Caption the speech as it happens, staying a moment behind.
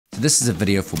So this is a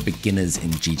video for beginners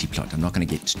in ggplot. I'm not going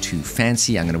to get too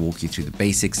fancy. I'm going to walk you through the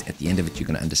basics. At the end of it, you're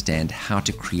going to understand how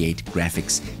to create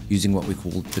graphics using what we call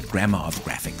the grammar of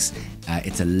graphics.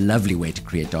 It's a lovely way to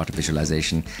create data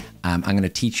visualization. I'm going to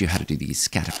teach you how to do these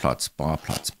scatter plots, bar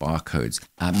plots, barcodes.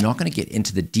 I'm not going to get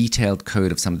into the detailed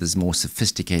code of some of these more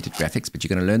sophisticated graphics, but you're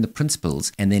going to learn the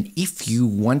principles. And then if you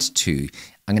want to,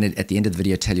 I'm going to, at the end of the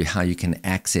video, tell you how you can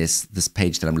access this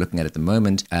page that I'm looking at the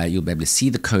moment. You'll be able to see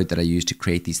the code that I use to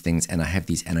create these things, and I have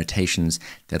these annotations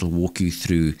that'll walk you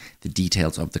through the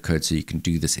details of the code so you can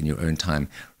do this in your own time.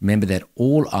 Remember that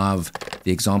all of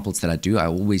the examples that I do, I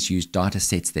always use data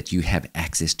sets that you have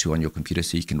access to on your computer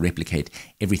so you can replicate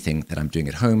everything that I'm doing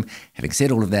at home. Having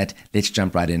said all of that, let's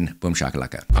jump right in. Boom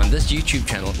shakalaka. On this YouTube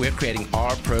channel, we're creating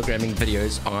R programming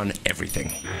videos on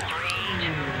everything.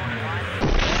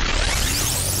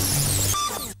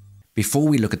 Before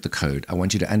we look at the code, I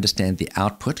want you to understand the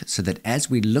output so that as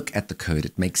we look at the code,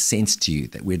 it makes sense to you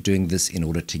that we're doing this in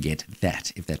order to get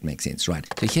that, if that makes sense, right?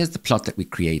 So here's the plot that we're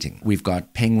creating. We've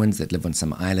got penguins that live on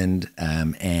some island,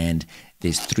 and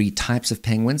there's 3 types of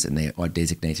penguins, and they are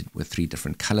designated with 3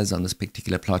 different colors on this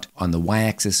particular plot. On the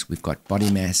y-axis, we've got body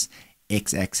mass.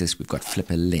 X-axis, we've got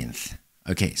flipper length.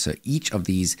 Okay, so each of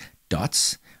these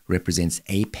dots represents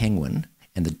a penguin,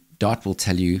 and the dot will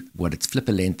tell you what its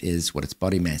flipper length is, what its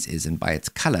body mass is, and by its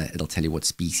color, it'll tell you what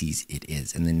species it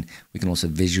is. And then we can also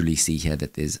visually see here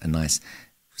that there's a nice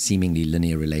seemingly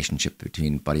linear relationship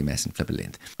between body mass and flipper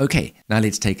length. Okay, now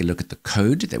let's take a look at the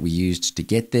code that we used to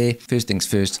get there. First things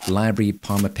first, library,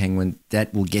 Palmer Penguin,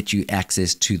 that will get you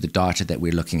access to the data that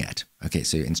we're looking at. Okay,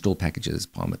 so install packages,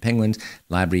 Palmer Penguins,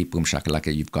 library, boom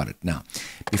shakalaka, you've got it. Now,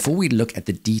 before we look at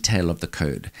the detail of the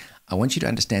code, I want you to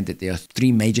understand that there are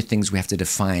 3 major things we have to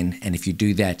define, and if you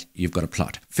do that, you've got a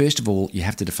plot. First of all, you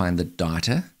have to define the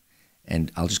data, and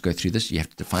I'll just go through this. You have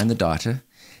to define the data.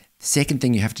 The second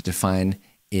thing you have to define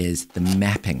is the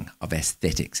mapping of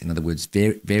aesthetics. In other words,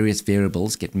 various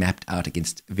variables get mapped out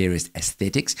against various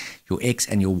aesthetics. Your X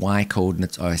and your Y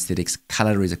coordinates are aesthetics.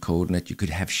 Color is a coordinate. You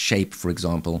could have shape, for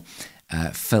example,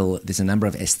 fill. There's a number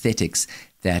of aesthetics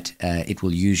that it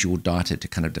will use your data to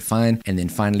kind of define. And then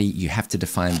finally, you have to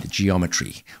define the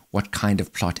geometry. What kind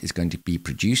of plot is going to be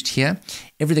produced here?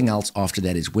 Everything else after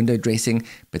that is window dressing,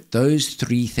 but those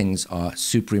 3 things are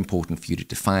super important for you to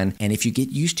define. And if you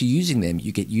get used to using them,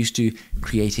 you get used to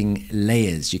creating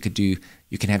layers. You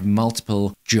can have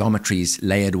multiple geometries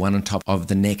layered one on top of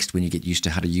the next when you get used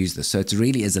to how to use this. So it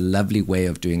really is a lovely way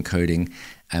of doing coding.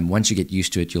 Once you get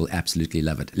used to it, you'll absolutely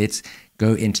love it. Let's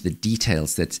go into the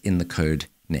details that's in the code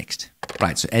next.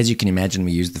 Right, so as you can imagine,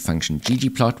 we use the function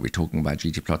ggplot. We're talking about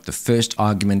ggplot. The first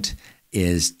argument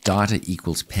is data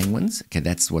equals penguins. Okay,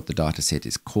 that's what the data set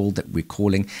is called that we're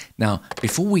calling. Now,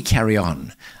 before we carry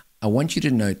on, I want you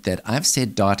to note that I've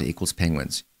said data equals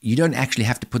penguins. You don't actually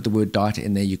have to put the word data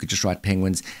in there. You could just write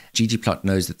penguins. ggplot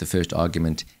knows that the first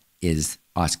argument is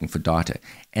asking for data.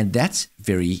 And that's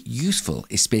very useful,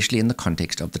 especially in the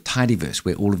context of the tidyverse,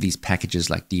 where all of these packages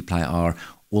like dplyr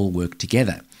all work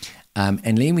together.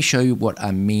 And let me show you what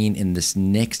I mean in this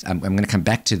next. I'm going to come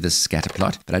back to this scatter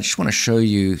plot, but I just want to show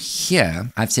you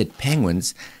here. I've said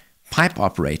penguins, pipe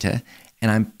operator, and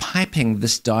I'm piping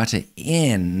this data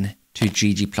in to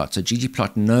ggplot. So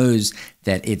ggplot knows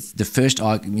that it's the first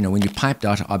argument. When you pipe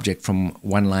data object from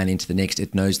one line into the next,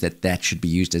 it knows that that should be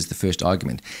used as the first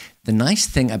argument. The nice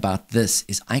thing about this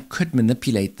is I could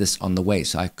manipulate this on the way.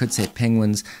 So I could say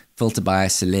penguins, filter by,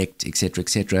 select,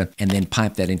 etc., and then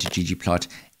pipe that into ggplot,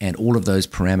 and all of those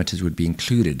parameters would be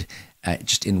included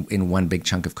just in one big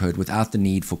chunk of code without the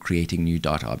need for creating new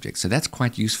data objects. So that's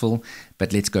quite useful,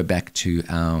 but let's go back to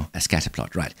our scatter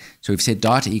plot, right? So we've said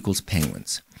data equals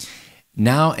penguins.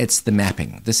 Now it's the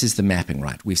mapping. This is the mapping,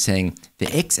 right? We're saying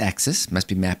the x-axis must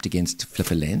be mapped against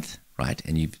flipper length, right?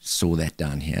 And you saw that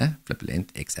down here, flipper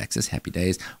length, x-axis, happy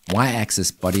days.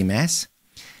 Y-axis, body mass.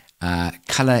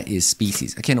 Color is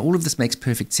species. Okay, and all of this makes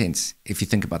perfect sense if you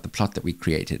think about the plot that we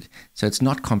created. So it's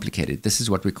not complicated. This is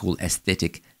what we call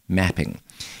aesthetic mapping.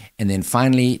 And then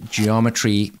finally,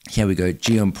 geometry. Here we go,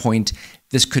 geom point.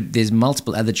 There's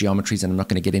multiple other geometries, and I'm not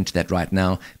going to get into that right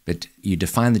now, but you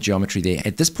define the geometry there.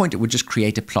 At this point, it would just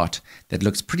create a plot that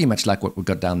looks pretty much like what we've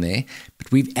got down there,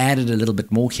 but we've added a little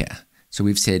bit more here. So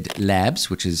we've said labs,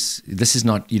 this is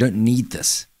not, you don't need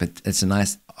this, but it's a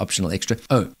nice optional extra.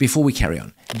 Oh, before we carry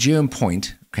on, geom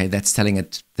point, okay, that's telling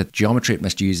it that geometry it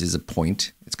must use is a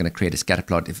point. It's going to create a scatter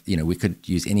plot. If we could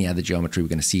use any other geometry. We're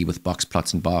going to see with box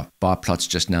plots and bar plots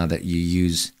just now that you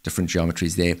use different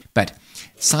geometries there. But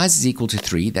size is equal to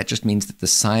 3. That just means that the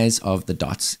size of the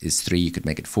dots is 3. You could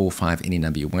make it 4, 5, any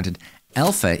number you wanted.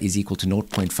 Alpha is equal to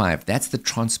 0.5. That's the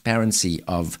transparency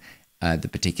of the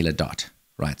particular dot,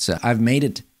 right? So I've made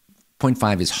it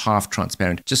 0.5 is half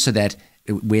transparent, just so that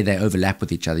where they overlap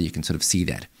with each other, you can sort of see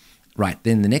that. Right,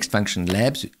 then the next function,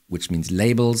 labs, which means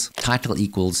labels, title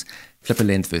equals flipper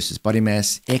length versus body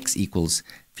mass, x equals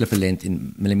flipper length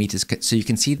in millimeters. So you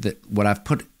can see that what I've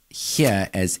put here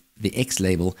as the x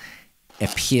label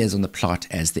appears on the plot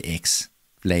as the x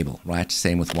label, right?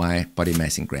 Same with y, body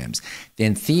mass in grams.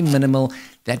 Then theme minimal,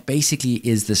 that basically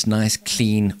is this nice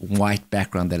clean white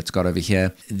background that it's got over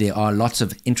here. There are lots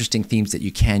of interesting themes that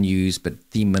you can use, but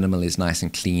theme minimal is nice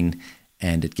and clean,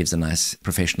 and it gives a nice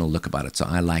professional look about it. So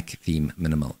I like theme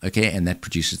minimal, okay? And that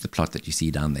produces the plot that you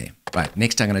see down there. Right,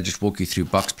 next I'm gonna just walk you through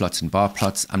box plots and bar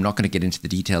plots. I'm not gonna get into the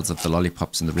details of the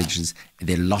lollipops and the ridges.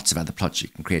 There are lots of other plots you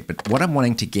can create, but what I'm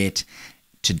wanting to get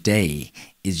today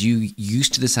is you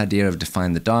used to this idea of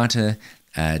define the data,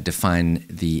 define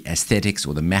the aesthetics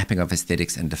or the mapping of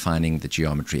aesthetics, and defining the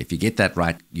geometry. If you get that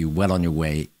right, you're well on your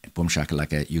way. Boom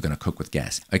shakalaka, you're gonna cook with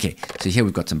gas. Okay, so here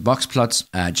we've got some box plots.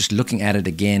 Just looking at it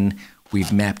again,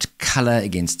 we've mapped color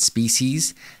against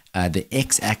species. The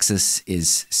x-axis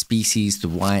is species, the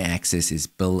y-axis is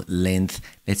bill length.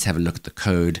 Let's have a look at the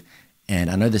code. And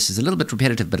I know this is a little bit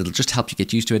repetitive, but it'll just help you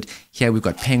get used to it. Here we've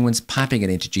got penguins, piping it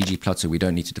into ggplot, so we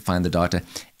don't need to define the data.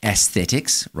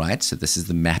 Aesthetics, right? So this is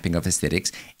the mapping of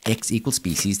aesthetics. X equals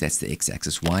species, that's the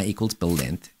x-axis. Y equals bill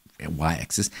length,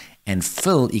 y-axis. And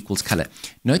fill equals color.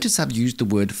 Notice I've used the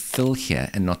word fill here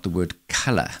and not the word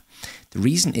color. The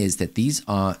reason is that these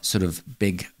are sort of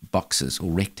big boxes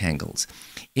or rectangles.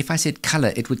 If I said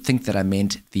color, it would think that I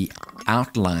meant the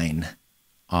outline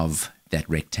of that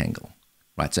rectangle,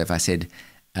 right? So if I said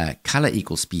color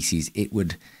equals species, it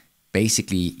would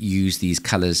basically use these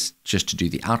colors just to do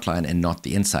the outline and not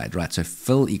the inside, right? So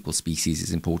fill equals species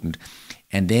is important.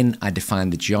 And then I define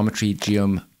the geometry,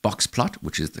 geom box plot,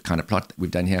 which is the kind of plot that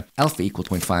we've done here. Alpha equal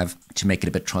 0.5 to make it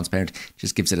a bit transparent,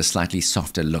 just gives it a slightly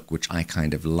softer look, which I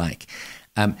kind of like.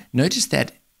 Notice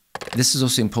that this is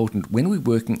also important. When we're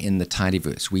working in the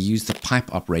tidyverse, we use the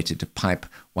pipe operator to pipe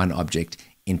one object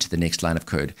into the next line of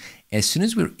code. As soon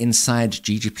as we're inside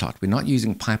ggplot, we're not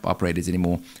using pipe operators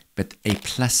anymore, but a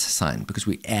plus sign, because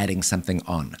we're adding something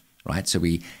on, right? So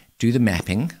we do the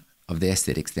mapping of the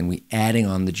aesthetics, then we're adding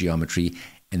on the geometry,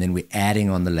 and then we're adding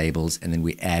on the labels, and then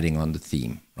we're adding on the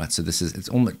theme, right? So this is, it's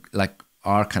almost like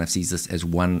R kind of sees this as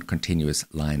one continuous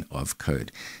line of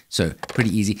code. So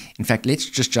pretty easy. In fact, let's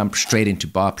just jump straight into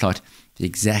bar plot. The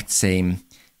exact same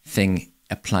thing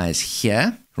applies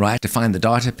here, right? Define the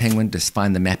data, penguin,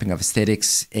 define the mapping of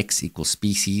aesthetics, X equals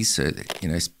species. So, you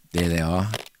know, there they are.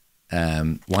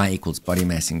 Y equals body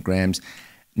mass in grams.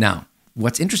 Now,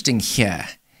 what's interesting here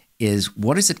is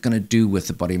what is it going to do with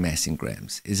the body mass in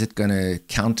grams? Is it going to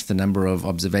count the number of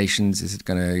observations? Is it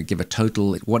going to give a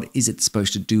total? What is it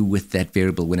supposed to do with that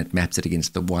variable when it maps it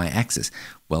against the y-axis?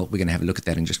 Well, we're going to have a look at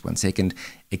that in just 1 second.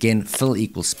 Again, fill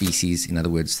equals species. In other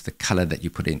words, the color that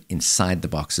you put in inside the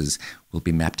boxes will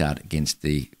be mapped out against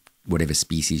the whatever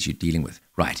species you're dealing with.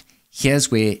 Right,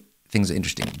 here's where things are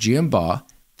interesting. Geom bar,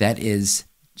 that is,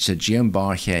 so geom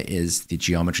bar here is the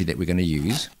geometry that we're going to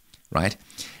use, right?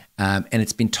 And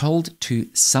it's been told to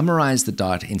summarize the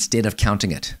data instead of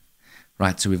counting it,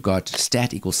 right? So we've got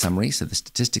stat equals summary. So the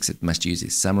statistics it must use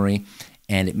is summary,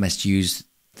 and it must use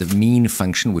the mean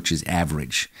function, which is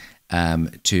average,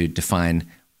 to define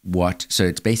what. So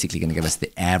it's basically going to give us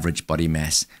the average body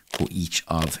mass for each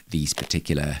of these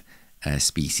particular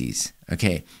species.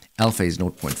 Okay, alpha is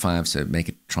 0.5, so make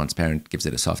it transparent, gives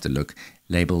it a softer look.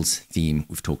 Labels, theme,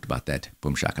 we've talked about that.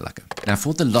 Boom shakalaka. Now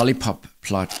for the lollipop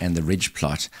plot and the ridge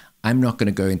plot, I'm not going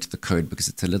to go into the code because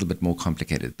it's a little bit more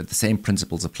complicated, but the same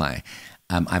principles apply.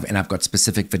 I've got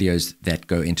specific videos that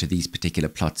go into these particular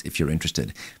plots if you're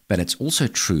interested. But it's also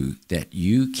true that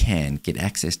you can get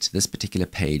access to this particular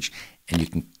page and you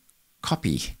can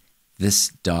copy this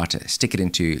data, stick it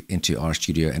into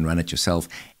RStudio and run it yourself.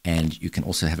 And you can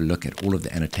also have a look at all of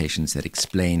the annotations that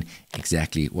explain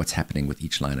exactly what's happening with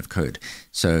each line of code.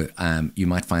 So you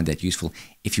might find that useful.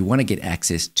 If you want to get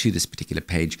access to this particular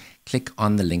page, click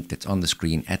on the link that's on the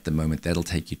screen at the moment. That'll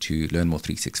take you to Learn More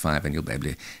 365 and you'll be able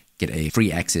to get a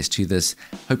free access to this.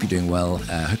 Hope you're doing well.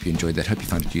 Hope you enjoyed that. Hope you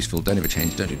found it useful. Don't ever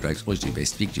change. Don't do drugs. Always do your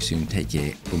best. Speak to you soon. Take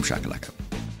care. Boom shakalaka.